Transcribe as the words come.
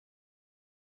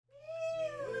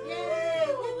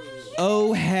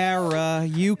O'Hara,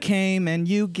 you came and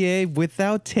you gave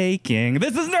without taking.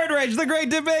 This is Nerd Rage, the Great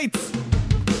Debates.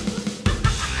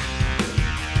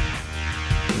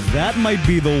 That might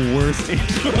be the worst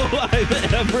intro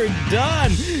I've ever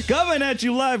done. Coming at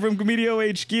you live from Comedio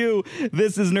HQ.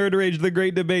 This is Nerd Rage, the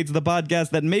Great Debates, the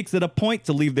podcast that makes it a point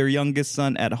to leave their youngest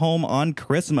son at home on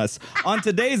Christmas. On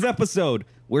today's episode,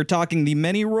 we're talking the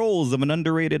many roles of an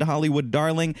underrated Hollywood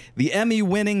darling, the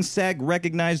Emmy-winning,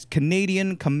 SAG-recognized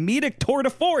Canadian comedic tour de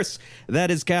force. That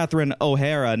is Catherine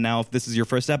O'Hara. Now, if this is your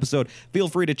first episode, feel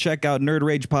free to check out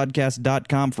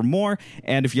nerdragepodcast.com for more.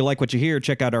 And if you like what you hear,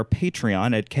 check out our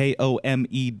Patreon at komed.io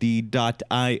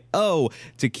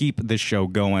to keep the show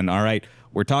going. All right,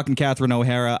 we're talking Catherine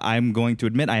O'Hara. I'm going to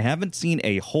admit I haven't seen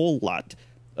a whole lot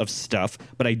of stuff,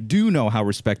 but I do know how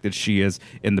respected she is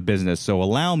in the business. So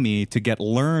allow me to get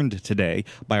learned today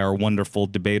by our wonderful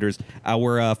debaters.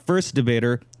 Our first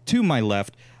debater to my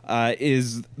left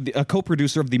is a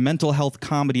co-producer of the Mental Health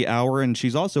Comedy Hour, and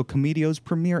she's also Comedio's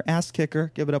premier ass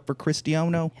kicker. Give it up for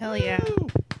Cristiano. Hell yeah.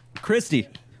 Christy.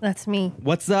 That's me.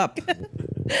 What's up?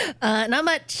 Not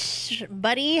much,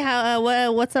 buddy.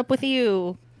 What's up with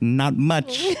you? Not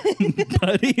much,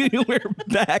 buddy. We're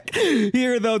back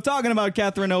here, though, talking about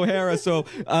Catherine O'Hara. So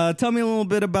tell me a little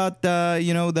bit about,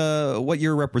 what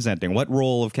you're representing. What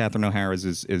role of Catherine O'Hara's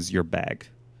is your bag?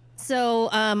 So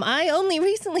I only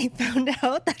recently found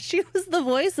out that she was the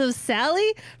voice of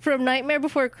Sally from Nightmare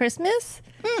Before Christmas.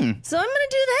 So I'm going to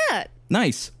do that.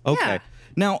 Nice. Okay. Yeah.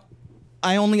 Now,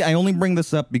 I only bring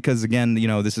this up because, again,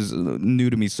 this is new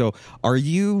to me. So are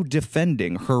you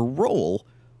defending her role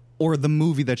or the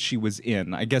movie that she was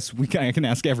in? I guess I can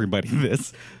ask everybody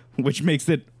this, which makes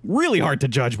it really hard to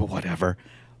judge, but whatever.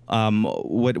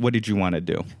 What did you want to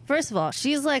do? First of all,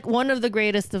 she's like one of the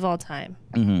greatest of all time.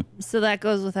 Mm-hmm. So that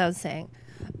goes without saying.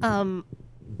 I'll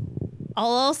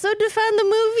also defend the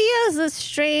movie as a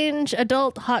strange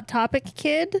adult Hot Topic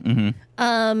kid.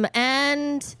 Mm-hmm.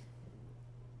 And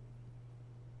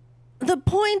the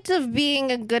point of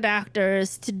being a good actor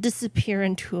is to disappear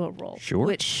into a role. Sure.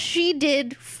 Which she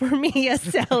did for me as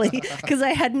Sally, because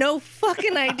I had no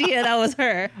fucking idea that was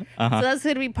her. Uh-huh. So that's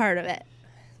going to be part of it.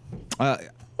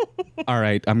 All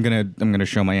right, I'm gonna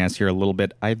show my ass here a little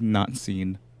bit. I've not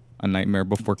seen A Nightmare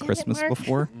Before Christmas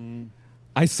before.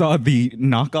 I saw the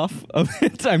knockoff of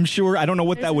it. I'm sure. I don't know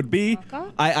what that would be.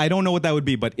 I don't know what that would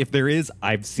be, but if there is,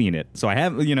 I've seen it. So I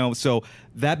have, so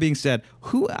that being said,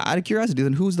 out of curiosity,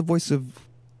 then who's the voice of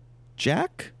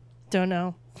Jack? Don't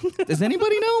know. Does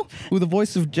anybody know who the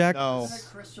voice of Jack? No. Isn't that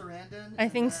Chris Sarandon? I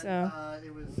think so.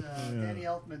 It was Danny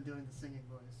Elfman doing the singing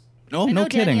voice. Oh, no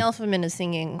kidding. Danny Elfman is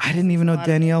singing. I didn't even know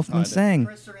Danny Elfman sang.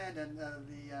 Chris Sarandon,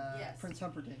 yes. Prince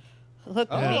Humperdinck.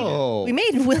 Look, we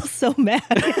made Will so mad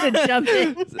to jump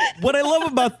in. What I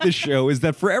love about this show is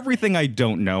that for everything I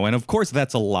don't know, and of course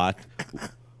that's a lot,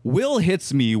 Will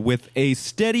hits me with a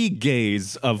steady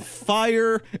gaze of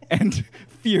fire and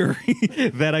fury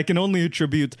that I can only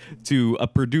attribute to a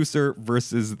producer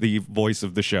versus the voice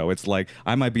of the show. It's like,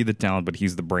 I might be the talent, but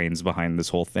he's the brains behind this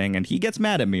whole thing, and he gets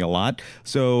mad at me a lot.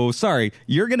 So, sorry,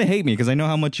 you're going to hate me because I know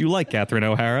how much you like Catherine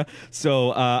O'Hara.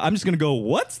 So, I'm just going to go,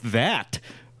 what's that?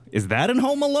 Is that in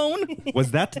Home Alone?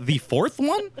 Was that the fourth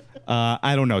one?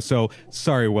 I don't know. So,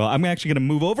 sorry, Will. I'm actually going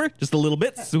to move over just a little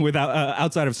bit without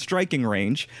outside of striking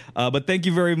range. But thank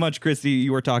you very much, Christy.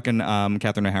 You were talking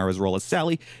Catherine O'Hara's role as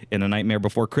Sally in A Nightmare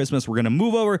Before Christmas. We're going to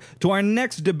move over to our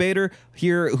next debater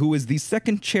here, who is the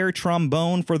second chair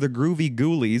trombone for the Groovy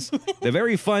Ghoulies. The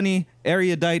very funny,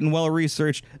 erudite, and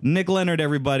well-researched Nick Leonard,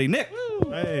 everybody. Nick!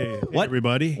 Hey,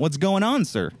 everybody. What's going on,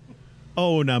 sir?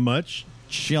 Oh, not much.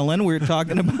 Chilling. We were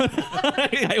talking about.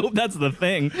 I hope that's the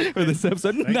thing for this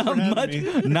episode. Not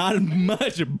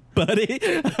much, buddy.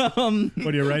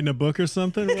 What are you writing a book or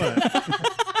something?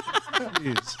 What?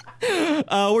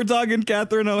 We're talking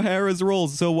Catherine O'Hara's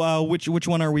roles. So, which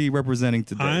one are we representing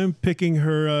today? I'm picking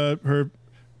her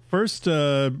first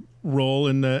role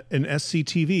in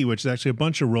SCTV, which is actually a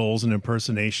bunch of roles and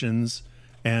impersonations,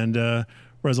 and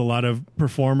whereas a lot of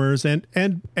performers and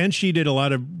she did a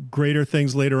lot of greater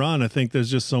things later on. I think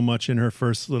there's just so much in her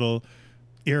first little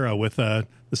era with the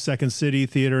Second City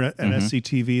Theater and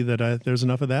SCTV that there's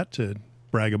enough of that to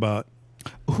brag about.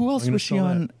 Who else was she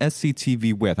on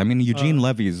SCTV with? I mean, Eugene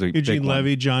Levy is a Eugene big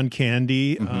Levy, one. John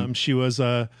Candy. She was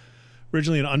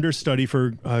originally an understudy for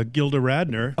Gilda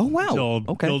Radner. Oh, wow.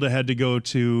 Until Gilda had to go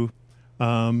to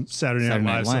Saturday Night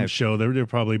Live, some show. They're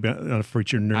probably on a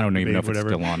Feature Nerd. I don't even know if whatever.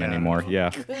 it's still on anymore.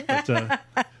 Yeah.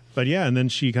 But yeah, and then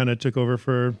she kind of took over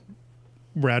for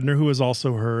Radner, who was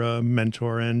also her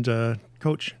mentor and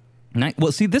coach.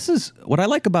 Well, see, this is what I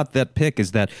like about that pick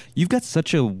is that you've got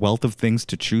such a wealth of things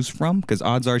to choose from because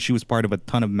odds are she was part of a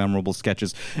ton of memorable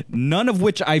sketches, none of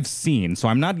which I've seen. So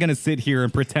I'm not going to sit here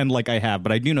and pretend like I have,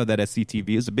 but I do know that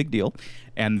SCTV is a big deal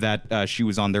and that she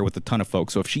was on there with a ton of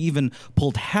folks. So if she even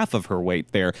pulled half of her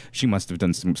weight there, she must have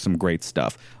done some great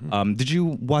stuff. Did you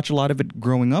watch a lot of it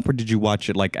growing up or did you watch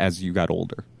it like as you got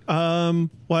older? Well,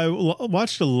 I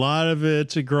watched a lot of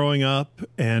it growing up,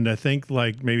 and I think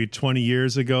like maybe 20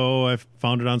 years ago, I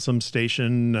found it on some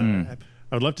station.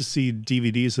 I would love to see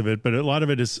DVDs of it, but a lot of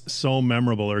it is so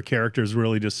memorable. Her characters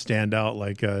really just stand out,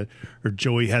 like her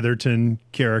Joey Heatherton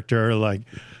character, like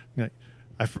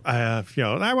I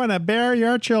want to bear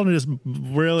your children. Just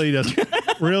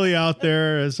really out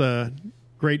there as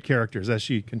great characters as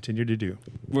she continued to do.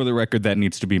 For the record, that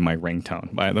needs to be my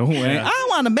ringtone, by the way. I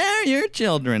want to bear your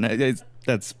children.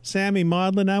 That's Sammy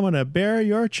Maudlin. I want to bear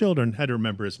your children. Had to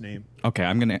remember his name. okay.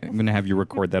 I'm gonna have you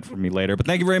record that for me later. But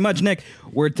thank you very much, Nick.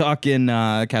 We're talking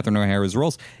Catherine O'Hara's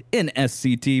roles in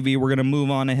SCTV. We're gonna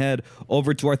move on ahead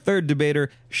over to our third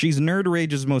debater. She's Nerd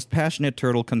Rage's most passionate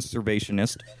turtle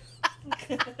conservationist.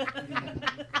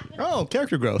 Oh,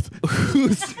 character growth.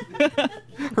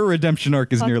 Her redemption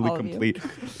arc is Fuck nearly all of you. complete.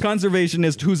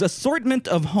 Conservationist whose assortment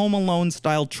of Home Alone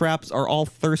style traps are all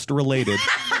thirst related.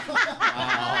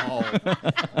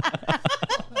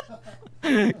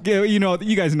 You know,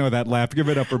 you guys know that laugh. Give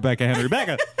it up, Rebecca Henry.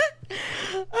 Rebecca.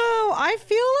 Oh, I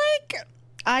feel like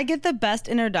I get the best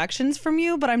introductions from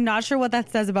you, but I'm not sure what that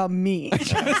says about me.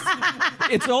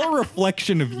 It's all a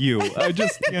reflection of you. I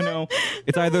just,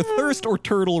 it's either thirst or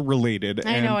turtle related.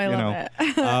 I know, I love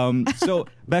it. So,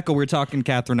 Becca, we're talking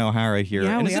Catherine O'Hara here.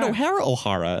 Yeah, and we is it are. O'Hara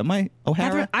O'Hara? Am I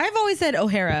O'Hara? I've always said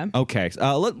O'Hara. Okay.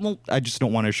 I just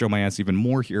don't want to show my ass even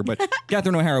more here. But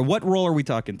Catherine O'Hara, what role are we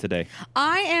talking today?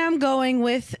 I am going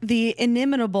with the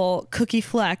inimitable Cookie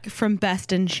Fleck from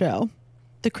Best in Show,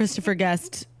 the Christopher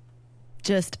Guest,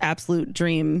 just absolute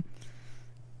dream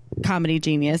comedy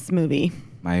genius movie.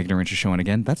 My ignorance is showing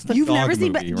again. That's the You've dog never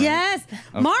seen, movie, right? yes,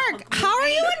 Mark. How are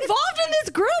you involved in this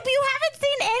group? You haven't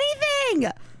seen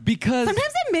anything. Because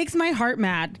Sometimes it makes my heart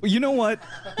mad. you know what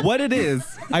it is.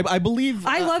 I believe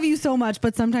I love you so much,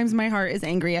 but sometimes my heart is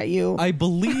angry at you. I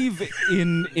believe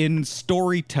in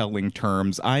storytelling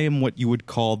terms, I am what you would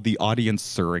call the audience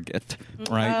surrogate,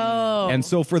 right? Oh. And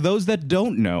so for those that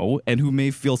don't know and who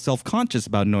may feel self-conscious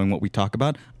about knowing what we talk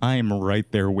about, I am right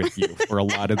there with you for a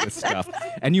lot of this stuff.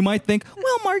 And you might think,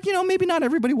 well, Mark, maybe not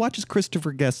everybody watches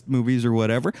Christopher Guest movies or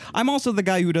whatever. I'm also the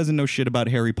guy who doesn't know shit about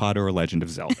Harry Potter or Legend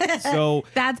of Zelda. So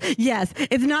Yes,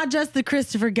 it's not just the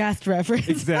Christopher Guest reference.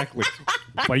 exactly.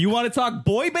 But you want to talk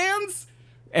boy bands?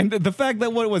 And the fact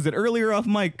that, what was it, earlier off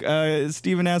mic,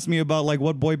 Steven asked me about, like,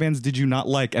 what boy bands did you not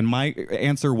like? And my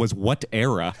answer was, what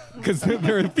era? Because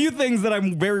there are a few things that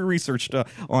I'm very researched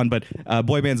on, but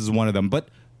boy bands is one of them. But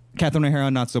Catherine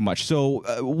O'Hara, not so much. So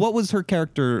what was her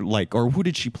character like, or who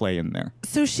did she play in there?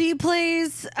 So she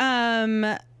plays,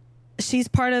 she's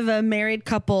part of a married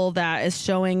couple that is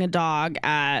showing a dog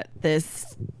at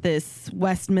this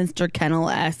Westminster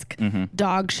Kennel-esque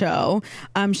dog show.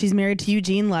 She's married to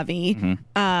Eugene Levy.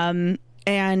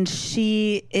 And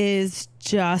she is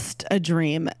just a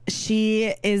dream.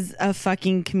 She is a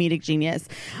fucking comedic genius.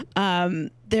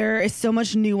 There is so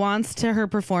much nuance to her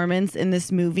performance in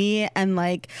this movie, and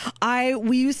like my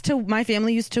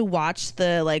family used to watch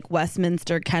the like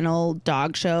Westminster Kennel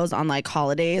dog shows on like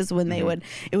holidays when they would.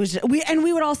 It was just,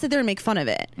 we would all sit there and make fun of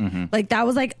it. Like that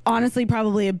was like honestly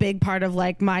probably a big part of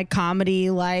like my comedy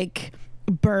like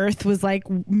birth was like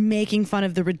making fun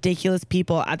of the ridiculous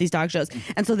people at these dog shows.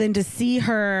 And so then to see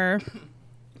her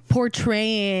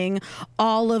portraying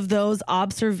all of those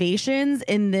observations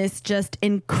in this just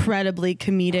incredibly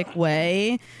comedic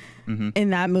way in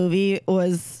that movie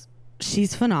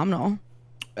she's phenomenal.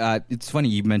 It's funny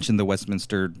you mentioned the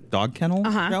Westminster Dog Kennel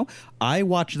show. I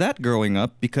watched that growing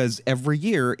up because every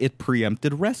year it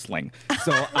preempted wrestling.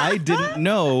 So I didn't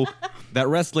know that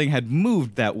wrestling had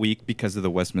moved that week because of the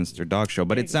Westminster Dog Show.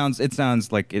 But it sounds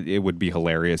like it would be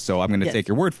hilarious. So I'm going to take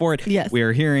your word for it. Yes. We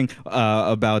are hearing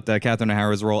about Catherine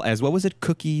O'Hara's role as, what was it?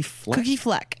 Cookie Fleck? Cookie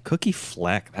Fleck. Cookie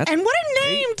Fleck. That's And what a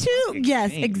name too.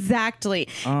 Yes, name. exactly.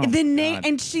 Oh, the name, God.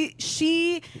 and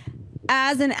she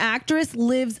as an actress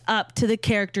lives up to the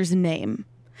character's name.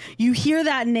 You hear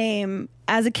that name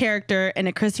as a character in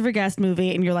a Christopher Guest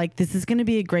movie, and you're like, this is going to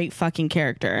be a great fucking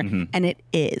character. And it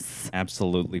is.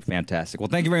 Absolutely fantastic. Well,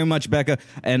 thank you very much, Becca.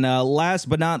 And last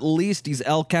but not least, he's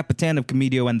El Capitan of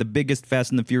Comedio and the biggest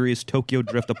Fast and the Furious Tokyo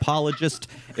Drift apologist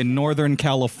in Northern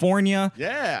California.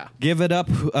 Yeah. Give it up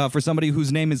for somebody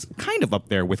whose name is kind of up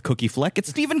there with Cookie Fleck. It's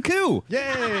Stephen Koo.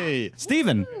 Yay.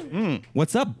 Stephen,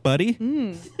 what's up, buddy?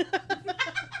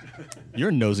 You're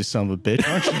a nosy son of a bitch,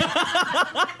 aren't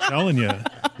you? Telling you.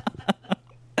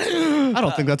 I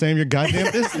don't think that's any of your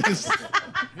goddamn business.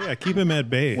 Yeah, keep him at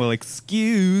bay. Well,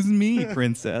 excuse me,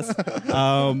 princess.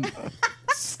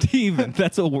 Steven,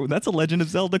 that's a Legend of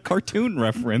Zelda cartoon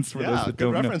reference for those Yeah, that good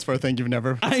don't know. reference for a thing you've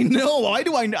never. I know. Why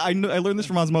do I know? I learned this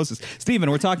from osmosis. Steven,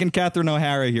 we're talking Catherine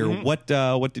O'Hara here. What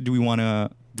did you want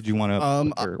to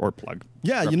or plug?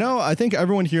 Yeah, I think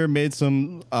everyone here made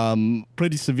some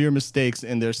pretty severe mistakes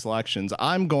in their selections.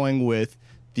 I'm going with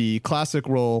the classic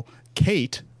role,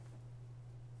 Kate.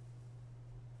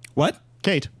 What?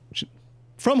 Kate.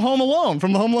 From Home Alone,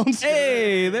 from the Home Alone series.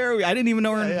 Hey, there we. I didn't even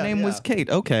know her name was Kate.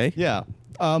 Okay. Yeah.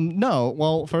 No.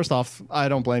 Well, first off, I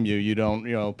don't blame you. You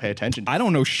don't, pay attention. I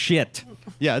don't know shit.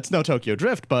 Yeah, it's no Tokyo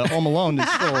Drift, but Home Alone is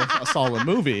still a solid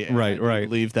movie. And Right. I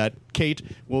believe that Kate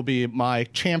will be my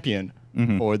champion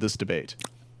for this debate.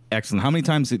 Excellent. How many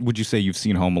times would you say you've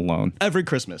seen Home Alone? Every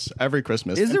Christmas.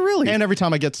 Is it really? And every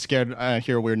time I get scared, I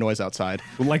hear a weird noise outside.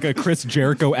 Like a Chris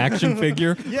Jericho action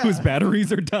figure whose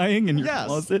batteries are dying in your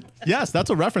closet? Yes, that's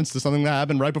a reference to something that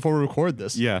happened right before we record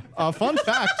this. Yeah. Fun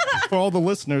fact for all the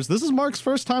listeners, this is Mark's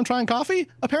first time trying coffee,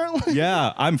 apparently.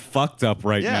 Yeah, I'm fucked up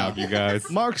right now, you guys.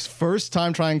 Mark's first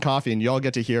time trying coffee, and y'all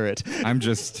get to hear it. I'm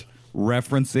just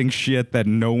referencing shit that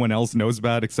no one else knows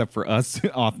about except for us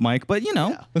off mic. But,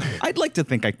 I'd like to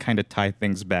think I kind of tie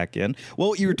things back in.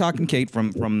 Well, you were talking, Kate,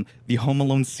 from the Home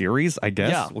Alone series, I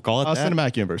guess. Yeah. We'll call it that.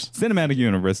 Cinematic Universe. Cinematic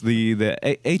Universe, the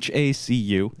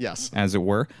HACU, Yes. as it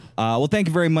were. Well, thank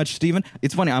you very much, Stephen.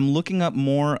 It's funny, I'm looking up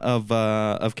more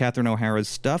of Catherine O'Hara's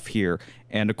stuff here,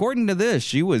 and according to this,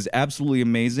 she was absolutely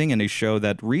amazing in a show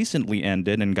that recently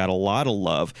ended and got a lot of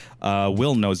love.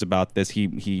 Will knows about this.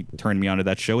 He turned me onto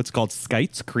that show. It's called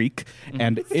Schitt's Creek,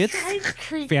 and it's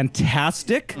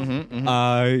fantastic.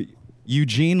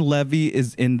 Eugene Levy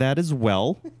is in that as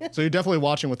well. So you're definitely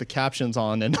watching with the captions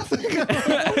on and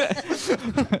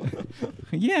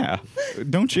Yeah.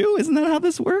 Don't you? Isn't that how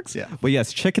this works? Yeah. But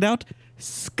yes, check it out.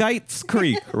 Schitt's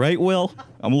Creek, right, Will?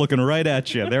 I'm looking right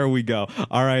at you. There we go.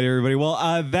 All right, everybody.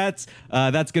 Well, that's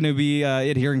going to be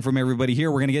it. Hearing from everybody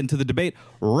here, we're going to get into the debate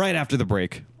right after the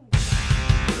break.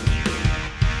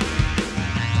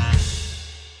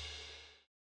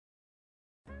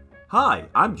 Hi,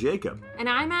 I'm Jacob. And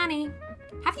I'm Annie.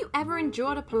 Have you ever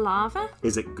enjoyed a palaver?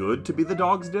 Is it good to be the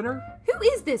dog's dinner? Who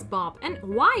is this Bob, and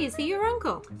why is he your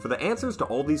uncle? For the answers to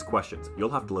all these questions, you'll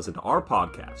have to listen to our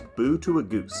podcast, Boo to a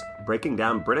Goose, breaking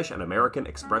down British and American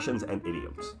expressions and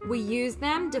idioms. We use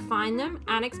them, define them,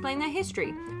 and explain their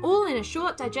history, all in a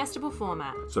short, digestible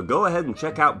format. So go ahead and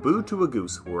check out Boo to a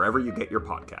Goose wherever you get your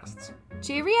podcasts.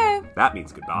 Cheerio! That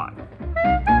means goodbye.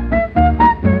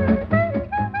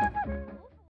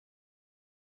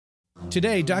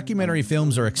 Today, documentary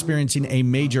films are experiencing a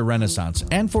major renaissance,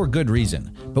 and for good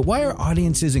reason. But why are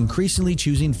audiences increasingly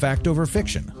choosing fact over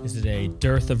fiction? Is it a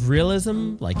dearth of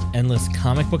realism, like endless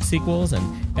comic book sequels and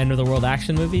end-of-the-world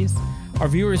action movies? Are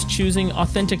viewers choosing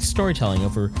authentic storytelling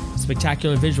over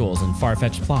spectacular visuals and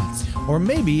far-fetched plots? Or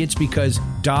maybe it's because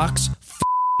docs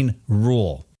f***ing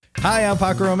rule. Hi, I'm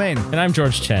Paco Romain. And I'm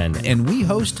George Chen. And we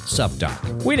host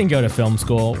SupDoc. We didn't go to film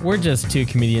school. We're just two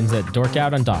comedians that dork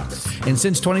out on docs. And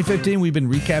since 2015, we've been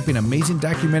recapping amazing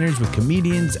documentaries with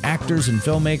comedians, actors, and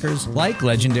filmmakers like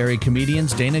legendary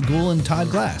comedians Dana Gould and Todd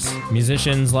Glass.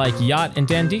 Musicians like Yacht and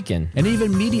Dan Deacon. And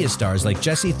even media stars like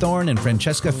Jesse Thorne and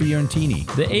Francesca Fiorentini.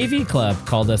 The AV Club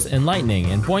called us enlightening,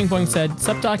 and Boing Boing said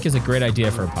SupDoc is a great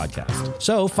idea for a podcast.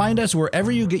 So find us wherever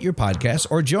you get your podcasts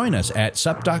or join us at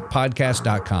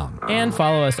supdocpodcast.com. And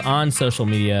follow us on social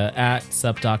media at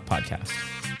SupDoc Podcast.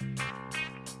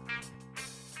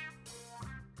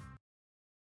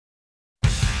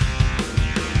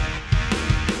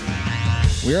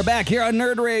 We are back here on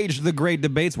Nerd Rage, the great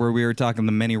debates where we are talking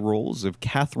the many roles of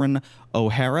Catherine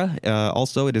O'Hara.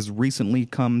 Also, it has recently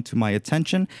come to my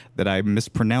attention that I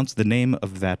mispronounced the name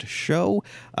of that show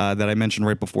that I mentioned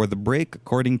right before the break.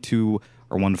 According to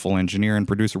our wonderful engineer and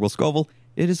producer, Will Scoville,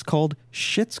 it is called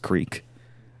Schitt's Creek.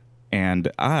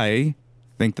 And I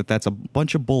think that that's a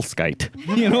bunch of bullskite.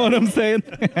 You know what I'm saying?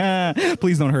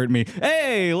 Please don't hurt me.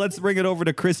 Hey, let's bring it over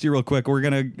to Christy real quick. We're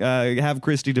going to have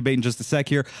Christy debate in just a sec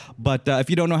here. But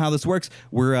if you don't know how this works,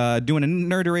 we're doing a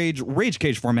Nerder Age Rage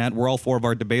Cage format where all four of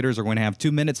our debaters are going to have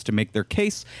 2 minutes to make their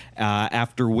case,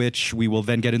 after which we will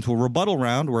then get into a rebuttal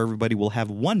round where everybody will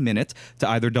have 1 minute to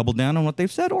either double down on what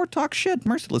they've said or talk shit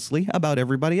mercilessly about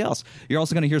everybody else. You're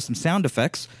also going to hear some sound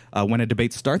effects. When a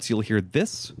debate starts, you'll hear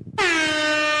this.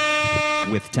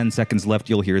 With 10 seconds left,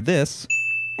 you'll hear this.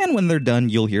 And when they're done,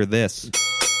 you'll hear this.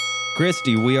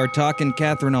 Christy, we are talking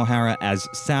Catherine O'Hara as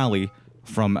Sally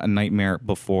from A Nightmare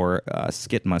Before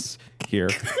Skitmas here.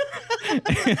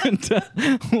 And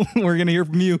we're going to hear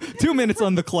from you. 2 minutes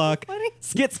on the clock.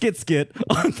 Skit, skit, skit.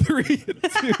 On 3,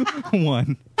 2,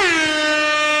 1.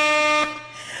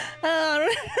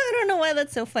 I don't know why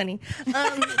that's so funny.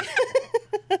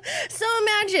 So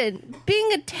imagine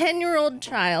being a 10-year-old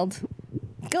child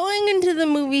going into the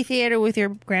movie theater with your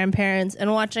grandparents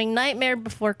and watching Nightmare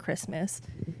Before Christmas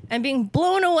and being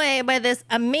blown away by this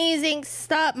amazing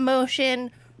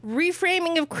stop-motion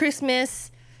reframing of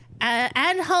Christmas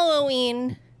and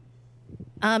Halloween,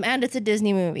 and it's a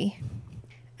Disney movie.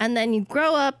 And then you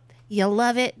grow up, you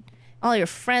love it, all your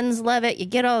friends love it, you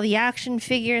get all the action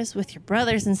figures with your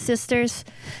brothers and sisters,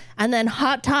 and then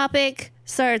Hot Topic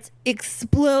starts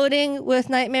exploding with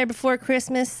Nightmare Before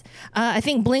Christmas. I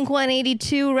think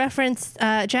Blink-182 referenced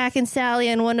Jack and Sally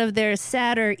in one of their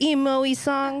sadder emo-y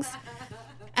songs.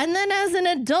 And then as an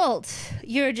adult,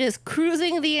 you're just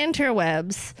cruising the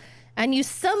interwebs and you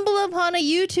stumble upon a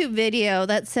YouTube video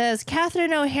that says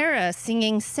Catherine O'Hara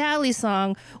singing Sally's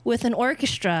song with an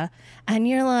orchestra. And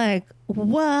you're like,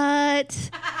 what?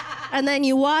 And then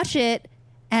you watch it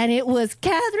and it was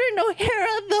Catherine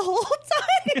O'Hara the whole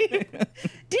time.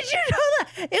 Did you know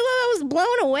that? I was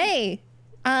blown away.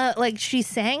 Like she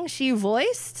sang, she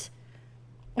voiced.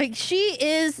 Like she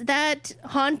is that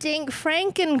haunting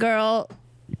Franken girl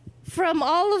from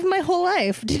all of my whole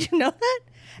life. Did you know that?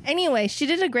 Anyway, she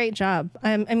did a great job.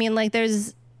 I mean, like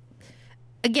there's,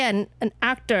 again, an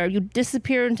actor, you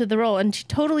disappear into the role, and she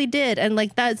totally did. And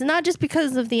like that's not just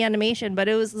because of the animation, but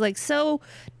it was like so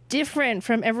different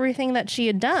from everything that she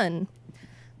had done.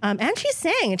 And she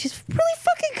sang, and she's really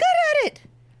fucking good at it.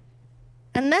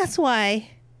 And that's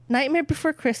why Nightmare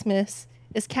Before Christmas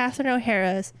is Catherine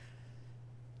O'Hara's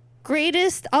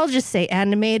greatest, I'll just say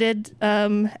animated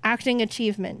acting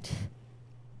achievement.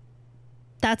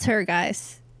 That's her,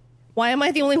 guys. Why am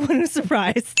I the only one who's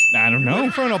surprised? I don't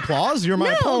know. For an applause, you're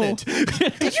my opponent. Did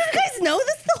you guys know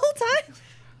this the whole time?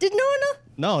 Did no one know?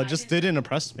 No, it just didn't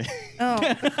impress me. Oh.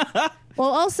 Well,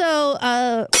 also,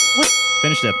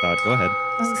 Finish that thought. Go ahead.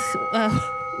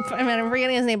 I'm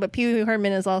forgetting his name, but Pee Wee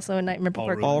Herman is also in Nightmare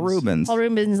Before Christmas. Paul Rubens. Paul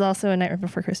Rubens is also in Nightmare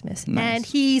Before Christmas. Nice. And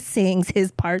he sings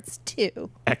his parts too.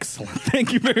 Excellent.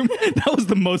 Thank you very much. That was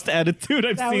the most attitude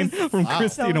I've seen from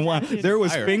Christy in a while. There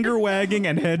was finger wagging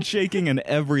and head shaking and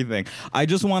everything. I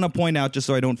just want to point out, just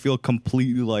so I don't feel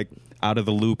completely like out of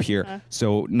the loop here.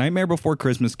 So Nightmare Before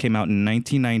Christmas came out in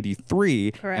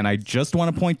 1993. Correct. And I just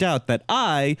want to point out that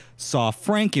I saw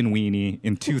Frankenweenie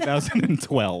in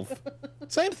 2012.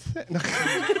 Same thing.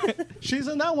 She's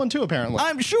in that one too, apparently.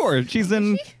 I'm sure she's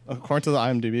in. According to the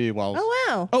IMDb. Well, Oh,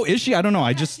 wow. Oh, is she? I don't know.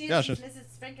 I just. yeah, she's,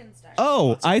 Mrs. Frankenstein.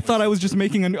 Oh, I thought I was just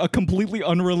making a completely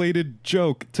unrelated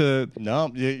joke to.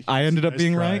 no, I ended up Nice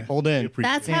being try. right. hold in.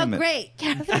 That's Damn how it. great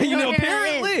Catherine You know, O'Hara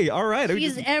apparently. is. All right. I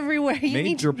She's just everywhere you need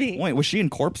made to your be. point. Was she in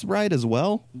Corpse Bride as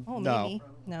well? Oh, No. maybe.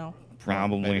 No.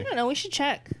 Probably. I don't know. We should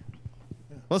check.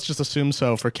 Let's just assume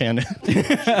so for canon.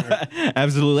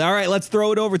 Absolutely. All right, let's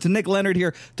throw it over to Nick Leonard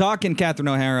here, talking Catherine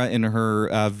O'Hara in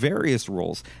her various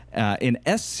roles. In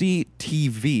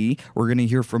SCTV, we're going to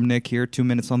hear from Nick here. 2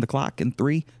 minutes on the clock in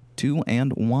 3, 2,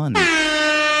 and 1. Yeah,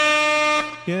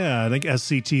 I think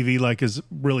SCTV like is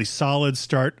really solid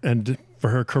start and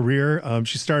for her career.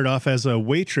 She started off as a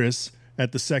waitress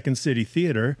at the Second City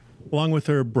Theater, along with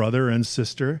her brother and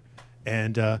sister.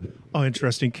 And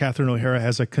interesting, Catherine O'Hara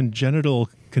has a congenital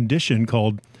condition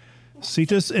called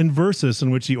situs inversus,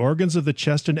 in which the organs of the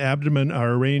chest and abdomen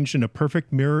are arranged in a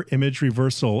perfect mirror image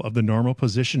reversal of the normal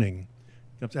positioning.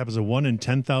 That happens to 1 in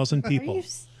 10,000 people.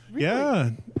 Really?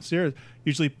 Yeah, serious.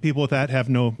 Usually, people with that have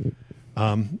no,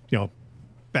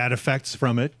 bad effects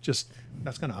from it. Just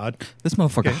that's kind of odd. This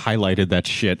motherfucker highlighted that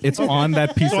shit. It's on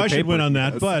that piece So of I paper. should win on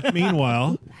that. But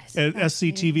meanwhile, at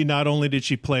SCTV, not only did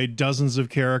she play dozens of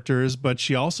characters, but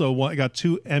she also got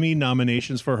 2 Emmy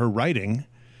nominations for her writing.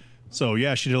 So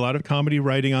yeah, she did a lot of comedy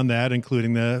writing on that,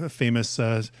 including the famous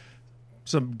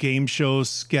some game show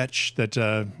sketch that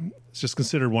is just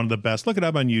considered one of the best. Look it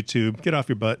up on YouTube. Get off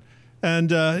your butt.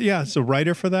 And so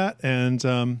writer for that.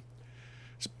 And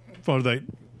for the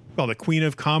queen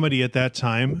of comedy at that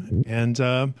time. And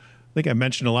I think I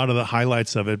mentioned a lot of the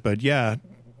highlights of it, but yeah,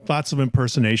 lots of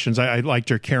impersonations. I liked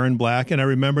her Karen Black, and I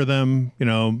remember them,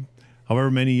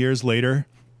 however many years later.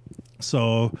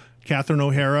 So Catherine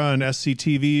O'Hara and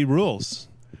SCTV rules.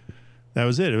 That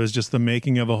was it. It was just the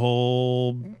making of a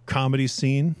whole comedy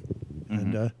scene.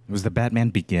 And it was the Batman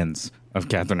Begins of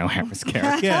Catherine O'Hara's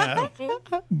character. yeah.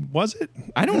 Was it?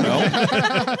 I don't know.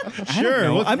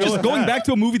 Sure. I'm just going back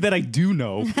to a movie that I do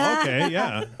know. Okay,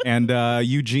 yeah. And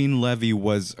Eugene Levy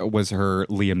was her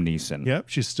Liam Neeson. Yep,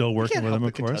 she's still working Can't with him,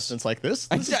 help of the course. contestants like this.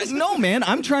 No, man,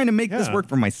 I'm trying to make this Yeah. work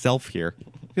for myself here.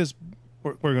 Because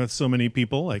we're working with so many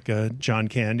people like John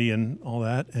Candy and all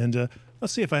that. And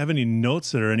let's see if I have any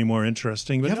notes that are any more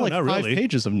interesting. But You have no, like not 5 really.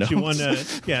 pages of She won,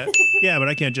 notes. yeah, but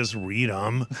I can't just read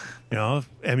them.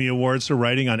 Emmy Awards for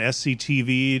writing on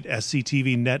SCTV,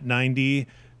 SCTV Net 90,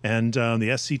 and the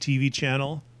SCTV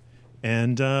channel.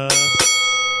 And that's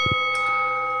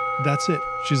it.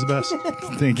 She's the best.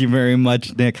 Thank you very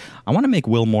much, Nick. I want to make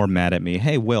Will more mad at me.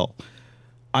 Hey, Will,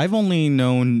 I've only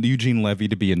known Eugene Levy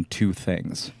to be in 2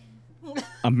 things.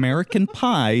 American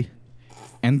Pie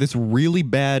and this really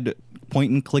bad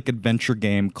point-and-click adventure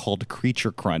game called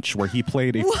Creature Crunch, where he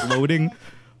played a floating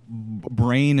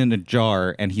brain in a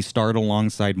jar, and he starred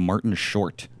alongside Martin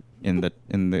Short in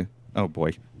the oh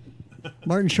boy.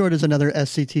 Martin Short is another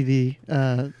SCTV.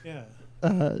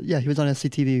 Yeah. He was on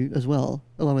SCTV as well,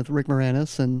 along with Rick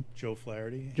Moranis and Joe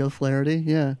Flaherty. Joe Flaherty.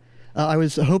 Yeah. I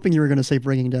was hoping you were going to say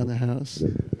Bringing Down the House.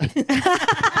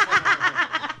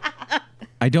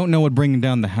 I don't know what Bringing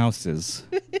Down the House is.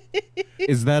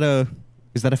 Is that a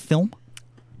film?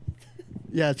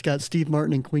 Yeah, it's got Steve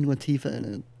Martin and Queen Latifah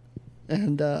in it.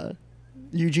 And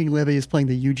Eugene Levy is playing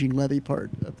the Eugene Levy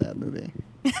part of that movie.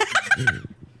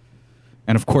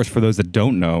 And of course, for those that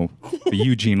don't know, the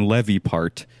Eugene Levy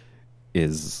part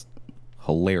is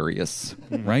hilarious,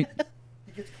 right?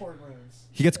 He gets cornrows.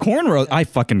 He gets cornrows. I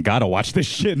fucking gotta watch this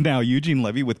shit now. Eugene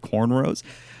Levy with cornrows.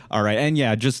 All right, and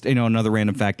yeah, just another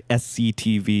random fact: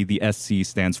 SCTV. The SC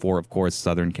stands for, of course,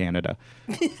 Southern Canada.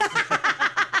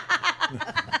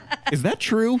 Is that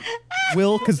true,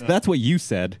 Will? Because that's what you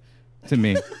said to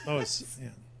me. Oh, it's yeah.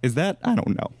 Is that? I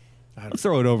don't know. Let's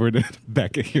throw it over to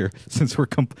Becca here, since we're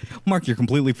Mark, you're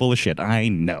completely full of shit. I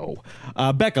know.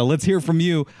 Becca, let's hear from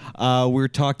you. We're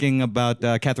talking about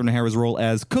Catherine O'Hara's role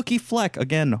as Cookie Fleck.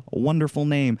 Again, a wonderful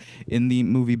name in the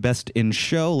movie Best in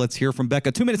Show. Let's hear from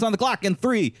Becca. 2 minutes on the clock in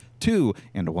 3, 2,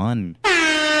 and 1.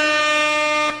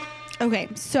 Okay,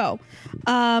 so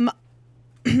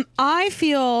I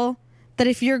feel that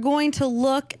if you're going to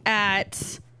look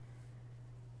at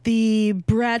the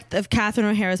breadth of Catherine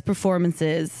O'Hara's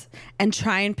performances and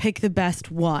try and pick the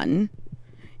best one,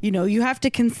 you have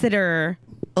to consider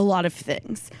a lot of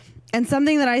things. And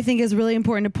something that I think is really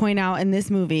important to point out in this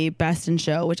movie, Best in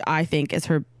Show, which I think is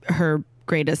her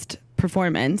greatest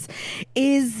performance,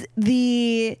 is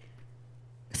the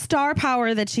star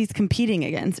power that she's competing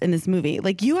against in this movie.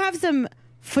 Like, you have some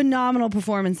phenomenal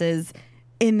performances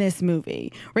in this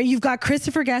movie, right? You've got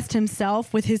Christopher Guest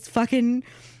himself with his fucking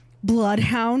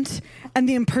Bloodhound and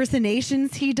the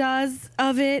impersonations he does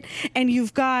of it, and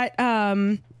you've got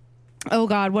oh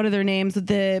god, what are their names?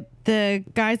 The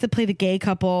guys that play the gay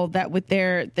couple that with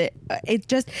it's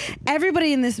just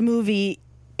everybody in this movie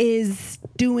is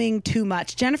doing too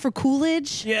much. Jennifer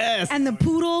Coolidge, yes, and the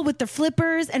poodle with the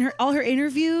flippers and all her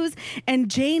interviews, and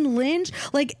Jane Lynch,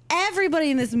 like everybody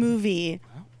in this movie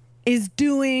is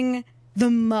doing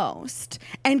the most,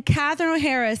 and Catherine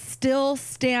O'Hara still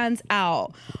stands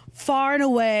out far and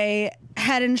away,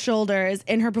 head and shoulders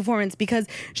in her performance, because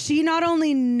she not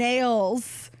only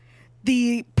nails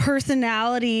the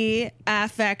personality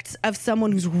affect of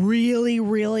someone who's really,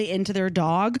 really into their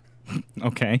dog.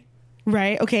 Okay.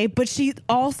 Right. Okay. But she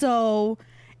also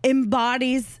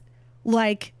embodies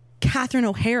like Catherine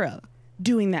O'Hara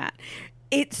doing that.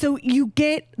 So you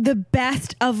get the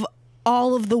best of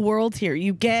all of the worlds here.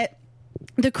 You get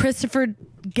the Christopher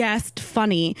Guest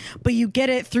funny, but you get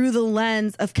it through the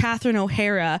lens of Catherine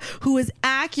O'Hara, who is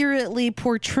accurately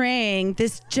portraying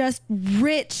this just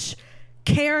rich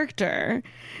character.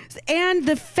 And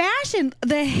the fashion,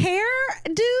 the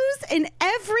hairdos in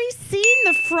every scene,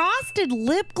 the frosted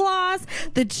lip gloss,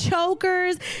 the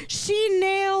chokers, she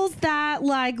nails that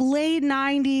like late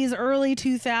 90s, early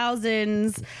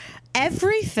 2000s,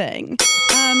 everything.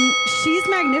 She's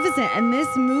magnificent, and this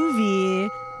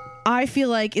movie, I feel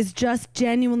like, is just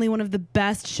genuinely one of the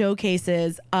best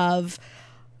showcases of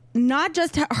not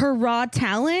just her raw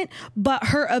talent, but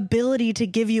her ability to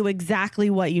give you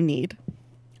exactly what you need.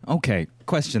 Okay,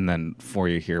 question then for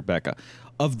you here, Becca.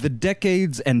 Of the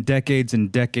decades and decades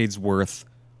and decades worth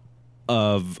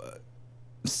of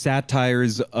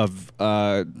satires of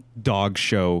dog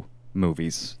show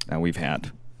movies that we've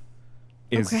had.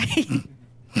 Okay.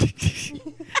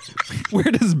 Where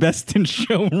does Best in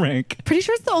Show rank? Pretty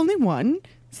sure it's the only one.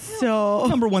 So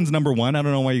Number one's number one. I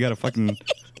don't know why you got to fucking,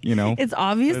 it's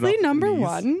obviously number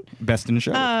one. Best in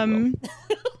Show.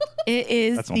 It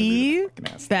is That's the only reason I fucking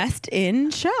asked. Best in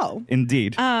Show.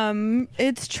 Indeed.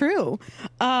 It's true.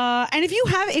 And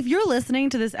if you're listening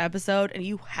to this episode and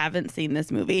you haven't seen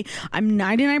this movie, I'm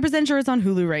 99% sure it's on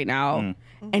Hulu right now,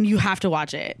 and you have to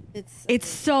watch it. It's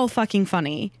so fucking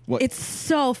funny. What? It's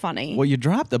so funny. Well, you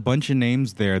dropped a bunch of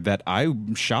names there that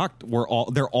I'm shocked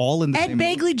they're all in the Ed same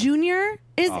Begley Jr.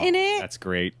 is in it. That's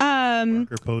great.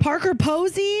 Parker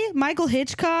Posey, Michael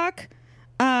Hitchcock.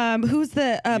 Who's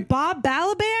the Bob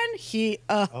Balaban?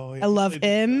 I love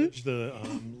him. The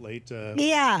late.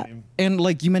 Yeah. And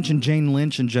like you mentioned, Jane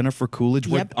Lynch and Jennifer Coolidge.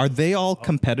 Yep. Are they all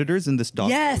competitors in this dog?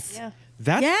 Yes. Yeah.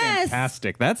 That's Yes.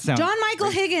 fantastic. That sounds John Michael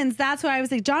great. Higgins. That's what I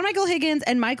was saying. John Michael Higgins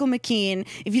and Michael McKean.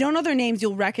 If you don't know their names,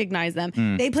 you'll recognize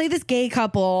them. They play this gay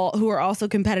couple who are also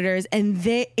competitors, and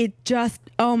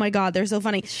oh my god, they're so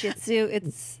funny. Shih Tzu. And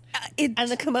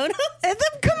the kimonos. And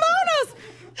the kimonos.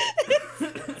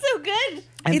 So good.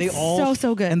 And It's they all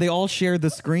so good. And they all share the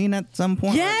screen at some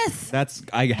point. Yes. That's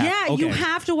You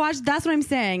have to watch. That's what I'm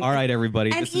saying. All right,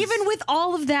 everybody. And this even is, with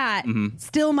all of that,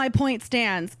 still my point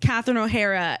stands. Catherine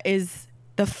O'Hara is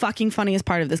the fucking funniest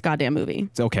part of this goddamn movie.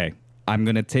 it's okay. I'm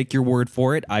gonna take your word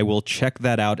for it. I will check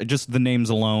that out. Just the names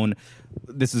alone.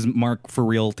 This is Mark for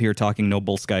real here talking no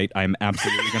bullskite. I'm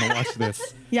absolutely gonna watch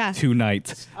this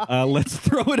tonight. Let's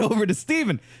throw it over to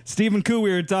Stephen. Stephen Koo,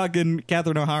 we were talking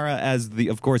Catherine O'Hara as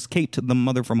of course, Kate, the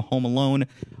mother from Home Alone.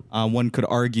 One could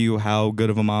argue how good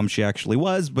of a mom she actually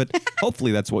was, but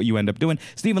hopefully that's what you end up doing.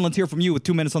 Stephen, let's hear from you with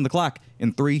 2 minutes on the clock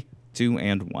in 3, 2,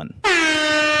 and 1.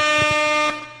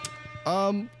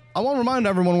 I want to remind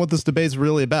everyone what this debate's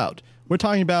really about. We're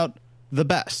talking about the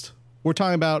best. We're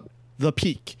talking about the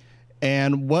peak.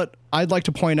 And what I'd like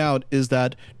to point out is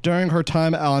that during her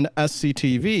time on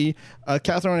SCTV,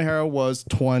 Catherine O'Hara was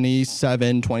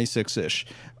 27, 26-ish.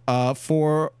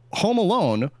 For Home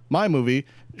Alone, my movie,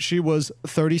 she was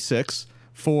 36.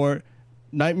 For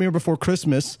Nightmare Before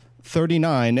Christmas,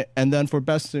 39. And then for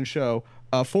Best in Show,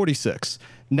 46.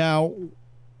 Now,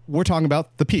 we're talking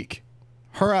about the peak.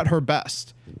 Her at her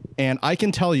best. And I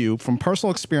can tell you from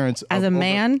personal experience As a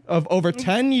man? of over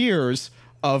 10 years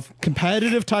of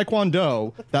competitive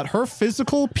Taekwondo that her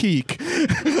physical peak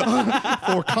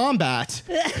for combat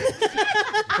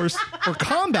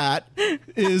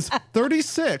is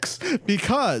 36,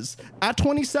 because at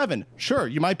 27, sure,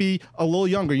 you might be a little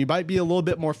younger, you might be a little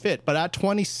bit more fit, but at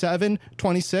 27,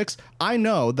 26, I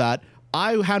know that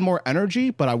I had more energy,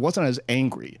 but I wasn't as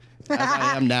angry as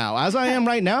I am now. As I am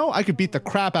right now, I could beat the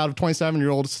crap out of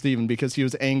 27-year-old Steven because he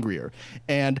was angrier.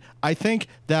 And I think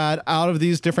that out of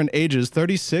these different ages,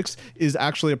 36 is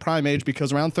actually a prime age,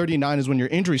 because around 39 is when your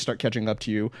injuries start catching up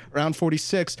to you. Around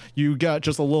 46, you get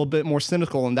just a little bit more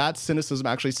cynical, and that cynicism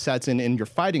actually sets in your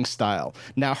fighting style.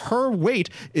 Now, her weight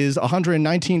is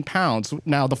 119 pounds.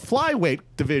 Now, the flyweight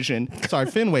division,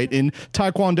 fin weight in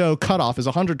Taekwondo cutoff is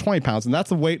 120 pounds, and that's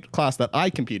the weight class that I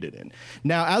competed in.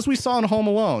 Now, as we saw in Home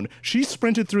Alone, she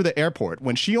sprinted through the airport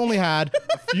when she only had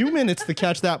a few minutes to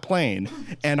catch that plane,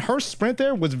 and her sprint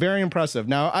there was very impressive.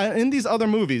 Now, in these other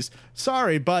movies,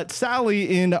 sorry, but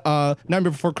Sally in Nightmare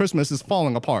Before Christmas is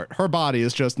falling apart. Her body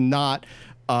is just not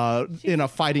in a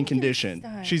fighting condition.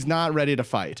 She's not ready to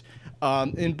fight.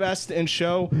 In Best in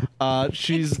Show,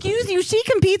 she's... Excuse you, she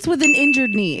competes with an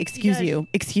injured knee. Excuse you.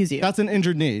 That's an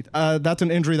injured knee. That's an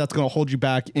injury that's going to hold you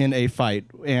back in a fight.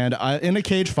 And in a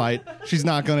cage fight, she's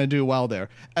not going to do well there.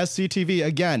 SCTV,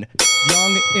 again,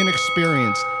 young,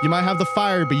 inexperienced. You might have the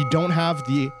fire, but you don't have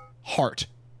the heart.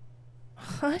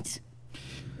 What?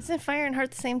 Isn't fire and heart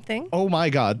the same thing? Oh my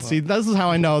God. See, this is how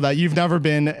I know that you've never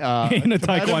been in a competitive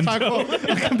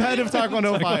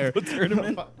Taekwondo fire.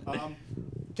 Tournament.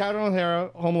 Catherine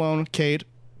O'Hara, Home Alone, Kate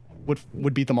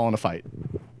would beat them all in a fight.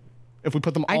 If we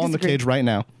put them all in the cage right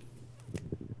now.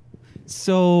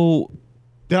 So,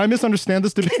 did I misunderstand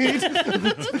this debate?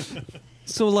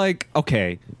 So, like,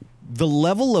 okay, the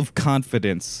level of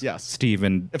confidence, yes,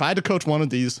 Stephen. If I had to coach one of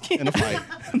these in a fight,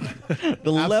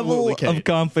 the level of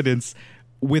confidence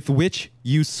with which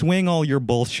you swing all your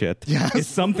bullshit is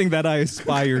something that I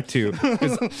aspire to.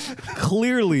 'Cause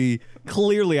clearly,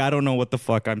 I don't know what the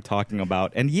fuck I'm talking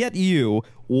about. And yet you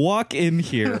walk in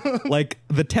here like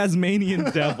the Tasmanian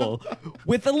devil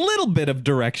with a little bit of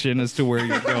direction as to where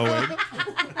you're going.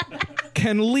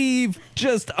 can leave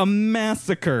just a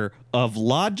massacre of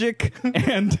logic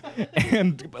and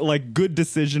like good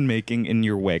decision making in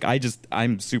your wake.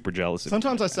 I'm super jealous of you.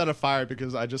 Sometimes I set a fire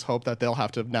because I just hope that they'll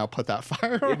have to now put that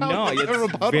fire around. No, their it's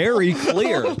rebuttal. very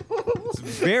clear. It's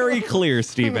very clear,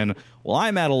 Stephen. Well,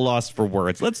 I'm at a loss for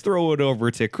words. Let's throw it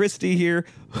over to Christy here,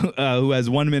 who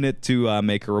has 1 minute to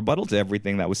make a rebuttal to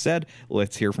everything that was said.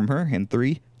 Let's hear from her in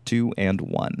 3, 2, and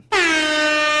 1.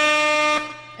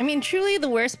 I mean, truly the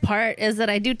worst part is that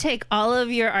I do take all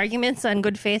of your arguments on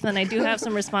good faith, and I do have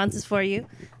some responses for you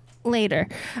later.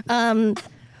 No,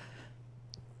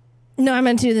 I'm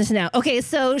going to do this now. Okay,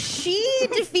 so she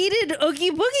defeated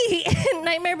Oogie Boogie in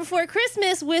Nightmare Before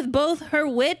Christmas with both her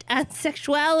wit and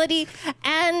sexuality,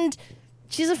 and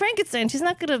she's a Frankenstein. She's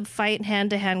not going to fight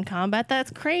hand-to-hand combat. That's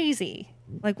crazy.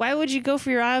 Like, why would you go for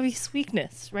your obvious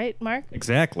weakness, right, Mark?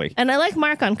 Exactly. And I like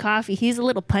Mark on coffee. He's a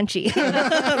little punchy. This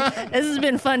has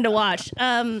been fun to watch.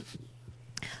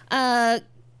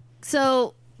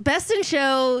 So Best in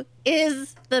Show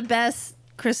is the best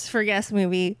Christopher Guest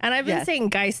movie. And I've been saying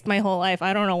Geist my whole life.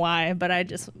 I don't know why, but I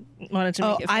just wanted to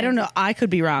make it I don't know. I could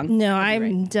be wrong. No,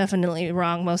 I'm definitely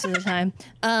wrong most of the time.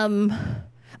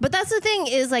 But that's the thing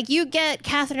is, like, you get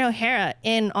Catherine O'Hara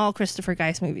in all Christopher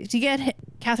Geist movies. You get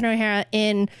Catherine O'Hara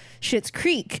in Schitt's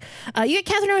Creek. You get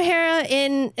Catherine O'Hara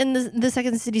in the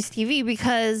Second Cities TV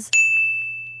because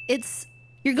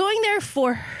you're going there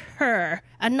for her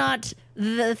and not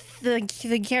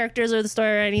the characters or the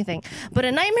story or anything. But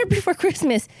A Nightmare Before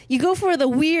Christmas, you go for the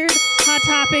weird, hot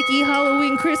topic-y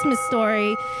Halloween Christmas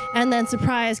story, and then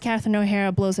surprise, Catherine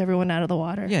O'Hara blows everyone out of the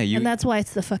water. Yeah, and that's why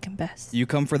it's the fucking best. You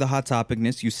come for the hot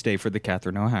topicness, you stay for the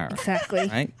Catherine O'Hara. Exactly.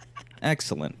 Right?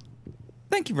 Excellent.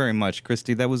 Thank you very much,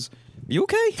 Christy. You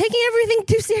okay? Taking everything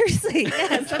too seriously.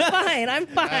 Yes, I'm fine. I'm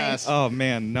fine. Yes. Oh,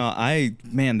 man. No,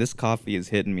 this coffee is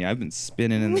hitting me. I've been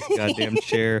spinning in this goddamn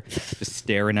chair, just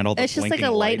staring at all the It's just like blinking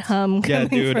a light lights. hum Yeah, coming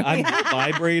dude. from I'm you.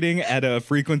 vibrating at a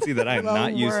frequency that I'm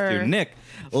not used to. Nick,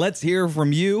 let's hear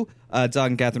from you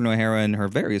talking Catherine O'Hara in her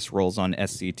various roles on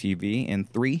SCTV in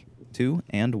 3, 2,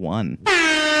 and 1.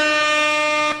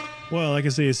 Well, like I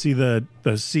say, you see the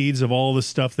seeds of all the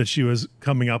stuff that she was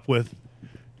coming up with.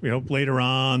 Later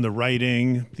on, the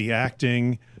writing, the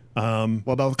acting. What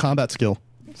about the combat skill?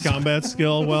 Combat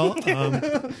skill, well,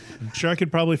 I'm sure I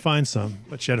could probably find some.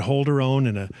 But she had to hold her own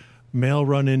in a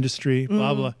male-run industry,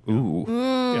 blah, blah. Ooh.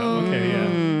 Yeah, okay,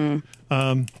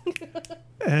 yeah.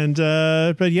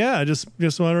 But yeah, I just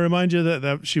want to remind you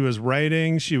that she was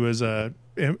writing, she was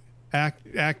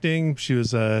acting, she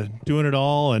was doing it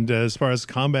all. And as far as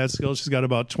combat skills, she's got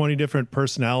about 20 different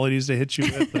personalities to hit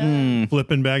you with,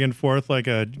 flipping back and forth like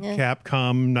a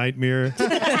Capcom nightmare.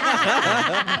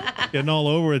 Getting all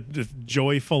over it. If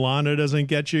Joey Falana doesn't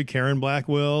get you, Karen Black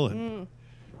will.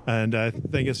 And I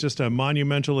think it's just a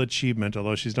monumental achievement,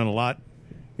 although she's done a lot.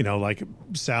 Like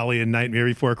Sally in Nightmare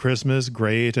Before Christmas,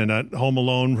 great. And at Home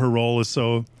Alone, her role is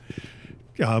so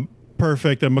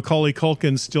perfect that Macaulay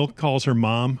Culkin still calls her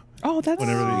mom. Oh, that's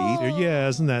sweet. Yeah,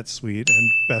 isn't that sweet?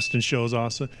 And Best in Show is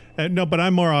awesome. No, but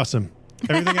I'm more awesome.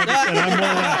 Everything I just said,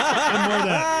 I'm more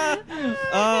that.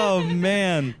 Oh,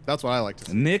 man. That's what I like to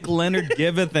see. Nick Leonard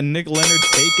giveth and Nick Leonard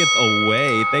taketh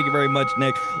away. Thank you very much,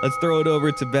 Nick. Let's throw it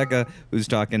over to Becca, who's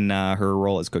talking her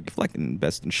role as Cookie Fleck in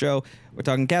Best in Show. We're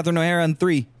talking Catherine O'Hara in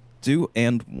 3, 2,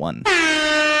 and 1.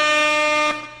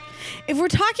 If we're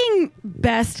talking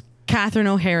best Catherine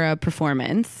O'Hara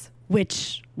performance,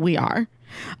 which we are,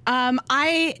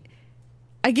 I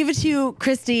give it to you,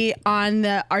 Christy, on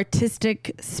the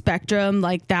artistic spectrum.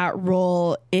 Like, that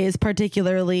role is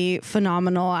particularly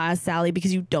phenomenal as Sally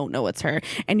because you don't know it's her.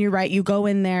 And you're right, you go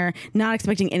in there not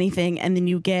expecting anything, and then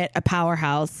you get a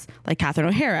powerhouse like Catherine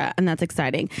O'Hara, and that's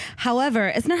exciting. However,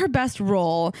 it's not her best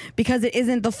role because it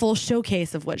isn't the full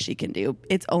showcase of what she can do.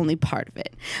 It's only part of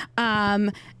it.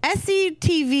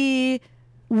 SCTV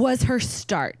was her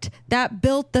start. That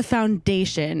built the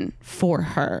foundation for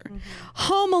her.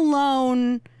 Home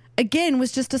Alone, again,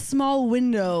 was just a small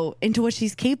window into what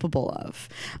she's capable of.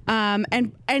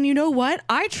 And you know what?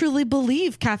 I truly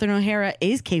believe Catherine O'Hara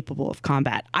is capable of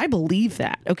combat. I believe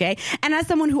that, okay? And as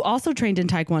someone who also trained in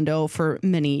Taekwondo for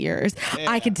many years,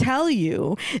 I can tell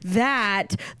you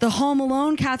that the Home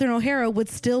Alone Catherine O'Hara would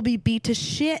still be beat to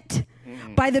shit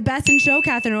by the Best in Show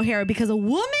Catherine O'Hara because a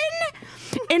woman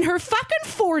in her fucking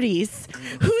 40s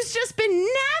who's just been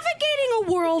navigating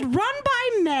a world run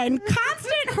by men,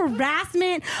 constant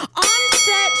harassment,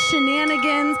 on-set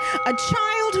shenanigans, a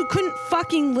child who couldn't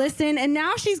fucking listen, and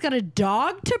now she's got a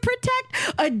dog to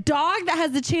protect, a dog that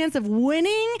has the chance of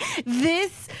winning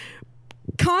this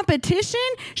competition.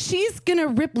 She's gonna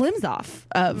rip limbs off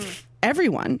of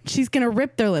everyone. She's going to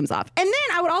rip their limbs off. And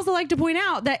then I would also like to point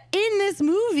out that in this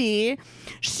movie,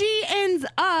 she ends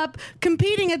up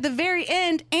competing at the very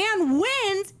end and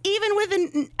wins even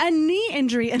with a knee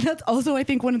injury. And that's also, I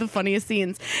think, one of the funniest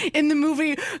scenes in the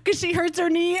movie because she hurts her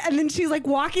knee and then she's like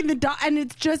walking the dog and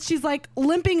it's just, she's like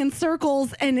limping in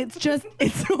circles and it's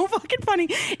so fucking funny.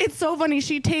 It's so funny.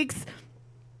 She takes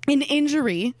an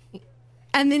injury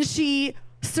and then she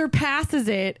surpasses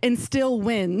it and still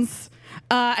wins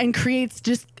and creates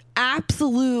just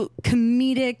absolute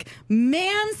comedic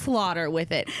manslaughter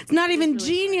with it. It's not even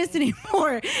genius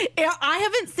anymore. I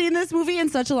haven't seen this movie in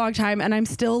such a long time and I'm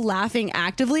still laughing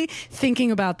actively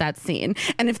thinking about that scene.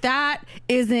 And if that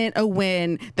isn't a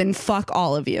win, then fuck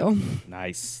all of you.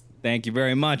 Nice. Thank you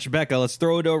very much, Becca. Let's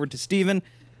throw it over to Steven.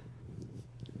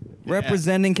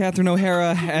 Representing Catherine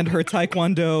O'Hara and her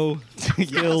Taekwondo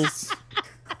skills.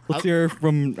 Let's hear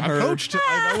from her. I coached.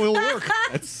 I know it'll work.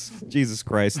 That's Jesus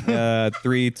Christ.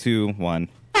 3, 2, 1.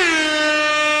 All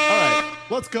right,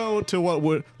 let's go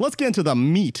to let's get into the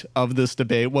meat of this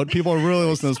debate. What people are really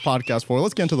listening to this podcast for.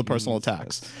 Let's get into the personal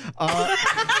attacks.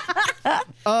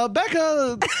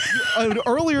 Becca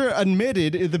earlier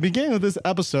admitted at the beginning of this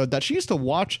episode that she used to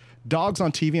watch dogs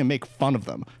on TV and make fun of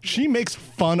them. She makes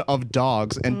fun of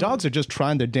dogs, and dogs are just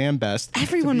trying their damn best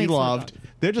Everyone to be makes fun of loved.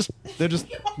 They're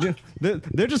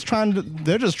just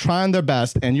trying their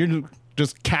best, and you're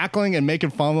just cackling and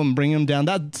making fun of them and bringing them down.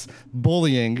 That's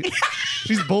bullying.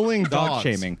 She's bullying dogs.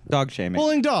 Dog shaming.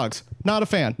 Bullying dogs. Not a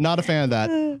fan. Not a fan of that.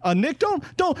 Nick,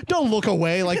 don't look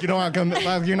away like you're not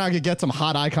gonna get some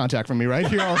hot eye contact from me right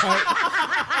here. All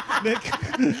right, Nick,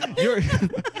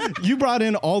 you brought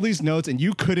in all these notes and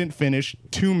you couldn't finish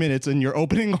 2 minutes in your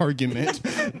opening argument.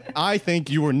 I think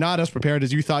you were not as prepared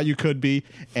as you thought you could be,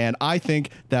 and I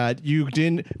think that you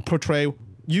didn't portray.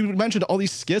 You mentioned all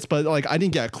these skits, but like I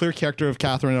didn't get a clear character of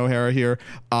Catherine O'Hara here.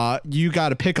 You got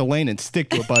to pick a lane and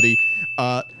stick to it, buddy.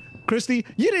 Christy,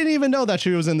 you didn't even know that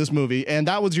she was in this movie, and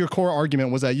that was your core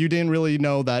argument, was that you didn't really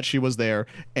know that she was there,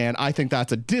 and I think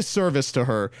that's a disservice to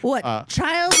her. What,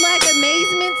 childlike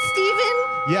amazement, Steven?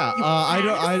 Yeah,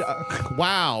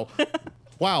 Wow.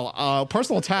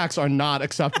 Personal attacks are not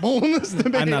acceptable in this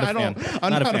debate. I'm not a fan.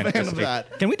 I'm not a fan Christy. of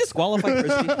that. Can we disqualify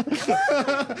Christy?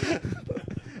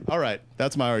 All right,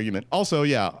 that's my argument. Also,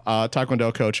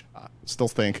 Taekwondo coach, still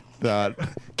think that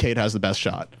Kate has the best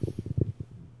shot.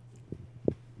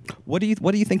 What do you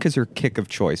think is her kick of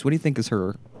choice? What do you think is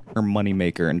her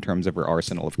moneymaker in terms of her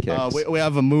arsenal of kicks? We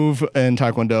have a move in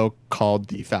Taekwondo called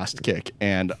the fast kick,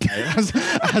 and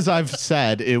as I've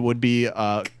said, it would be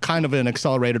kind of an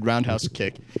accelerated roundhouse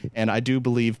kick, and I do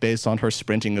believe, based on her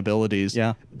sprinting abilities,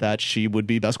 that she would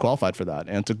be best qualified for that,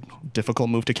 and it's a difficult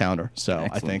move to counter. So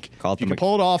excellent. I think if you can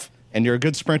pull it off, and you're a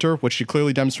good sprinter, which she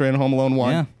clearly demonstrated in Home Alone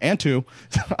 1 and 2,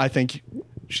 I think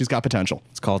she's got potential.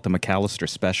 Let's call it the McAllister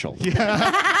special.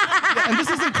 And this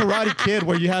isn't Karate Kid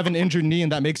where you have an injured knee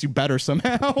and that makes you better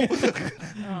somehow.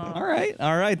 All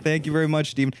right. Thank you very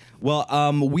much, Steven. Well,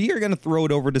 we are going to throw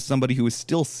it over to somebody who is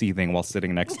still seething while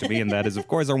sitting next to me, and that is, of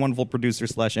course, our wonderful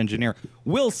producer/engineer,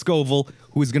 Will Scoville,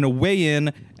 who is going to weigh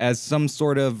in as some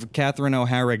sort of Catherine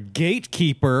O'Hara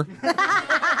gatekeeper.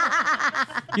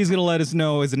 He's going to let us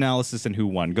know his analysis and who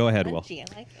won. Go ahead, Will. I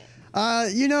like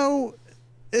it.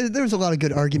 There's a lot of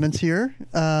good arguments here,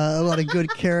 a lot of good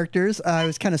characters. I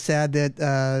was kind of sad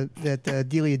that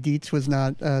Delia Dietz was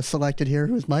not selected here,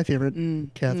 who was my favorite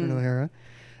Catherine O'Hara.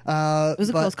 It was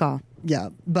a close call.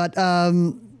 Yeah, but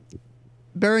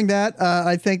bearing that,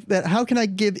 I think that how can I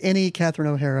give any Catherine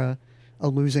O'Hara a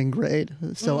losing grade?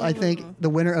 So I think the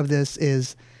winner of this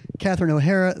is Catherine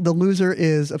O'Hara. The loser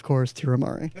is, of course, Tira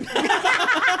Mari.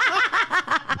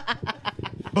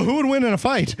 But who would win in a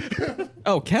fight?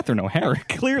 Oh, Catherine O'Hara,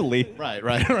 clearly. Right.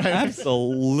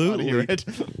 Absolutely.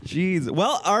 Jeez.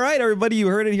 Well, all right, everybody, you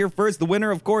heard it here first. The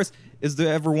winner, of course, is the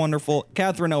ever wonderful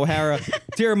Catherine O'Hara.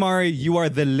 Tira Mari, you are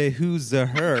the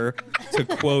lehuza-her, to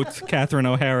quote Catherine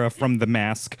O'Hara from The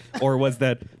Mask. Or was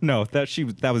that? No, that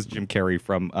was Jim Carrey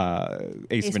from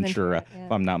Ace Ventura,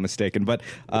 if I'm not mistaken. But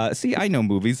see, I know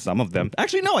movies, some of them.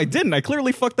 Actually, no, I didn't. I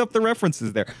clearly fucked up the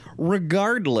references there.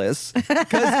 Regardless, because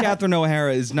Catherine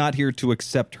O'Hara is not here to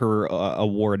accept her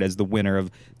award as the winner of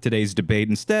today's debate.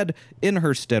 Instead, in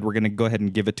her stead, we're going to go ahead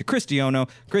and give it to Christy Ono.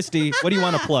 Christy, what do you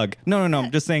want to plug? No. I'm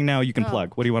just saying now you can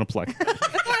plug. What do you want to plug?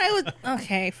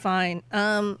 Okay, fine.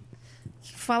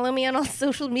 Follow me on all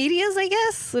social medias, I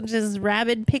guess, which is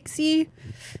Rabid Pixie.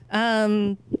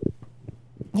 I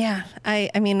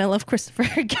love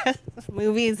Christopher Guest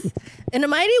movies. In A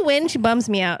Mighty Wind, she bums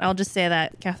me out. I'll just say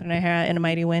that. Catherine O'Hara in A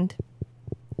Mighty Wind.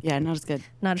 Yeah, not as good.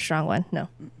 Not a strong one, no.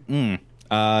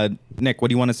 Nick, what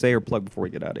do you want to say or plug before we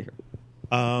get out of here?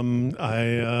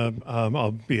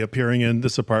 I'll be appearing in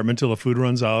this apartment till the food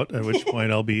runs out, at which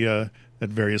point I'll be at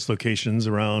various locations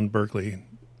around Berkeley.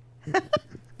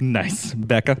 Nice.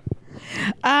 Becca?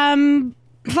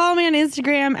 Follow me on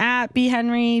Instagram at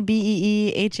bhenry,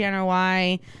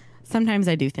 BEEHENRY. Sometimes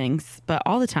I do things, but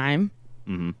all the time,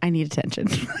 I need attention.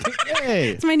 Hey.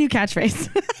 It's my new catchphrase.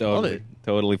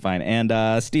 Totally fine.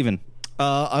 And Steven?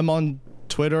 I'm on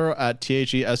Twitter at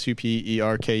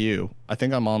THESUPERKU. I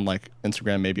think I'm on like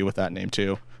Instagram maybe with that name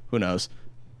too. Who knows?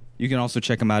 You can also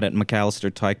check him out at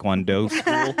McAllister Taekwondo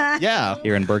School. Yeah.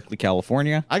 Here in Berkeley,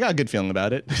 California. I got a good feeling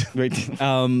about it. Great.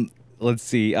 Let's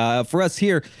see. For us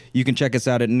here, you can check us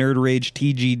out at Nerd Rage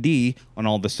TGD on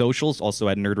all the socials, also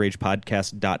at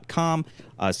nerdragepodcast.com.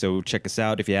 So check us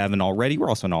out if you haven't already. We're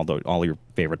also on all your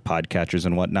favorite podcatchers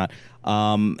and whatnot.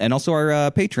 And also our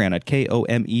Patreon at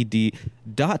KOMED.io.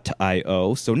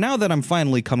 So now that I'm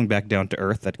finally coming back down to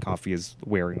earth, that coffee is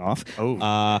wearing off.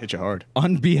 Hit you hard.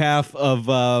 On behalf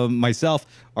of myself,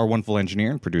 our wonderful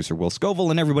engineer and producer Will Scoville,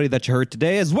 and everybody that you heard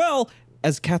today, as well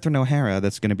as Catherine O'Hara,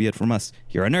 that's going to be it from us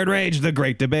here on Nerd Rage, The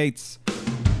Great Debates.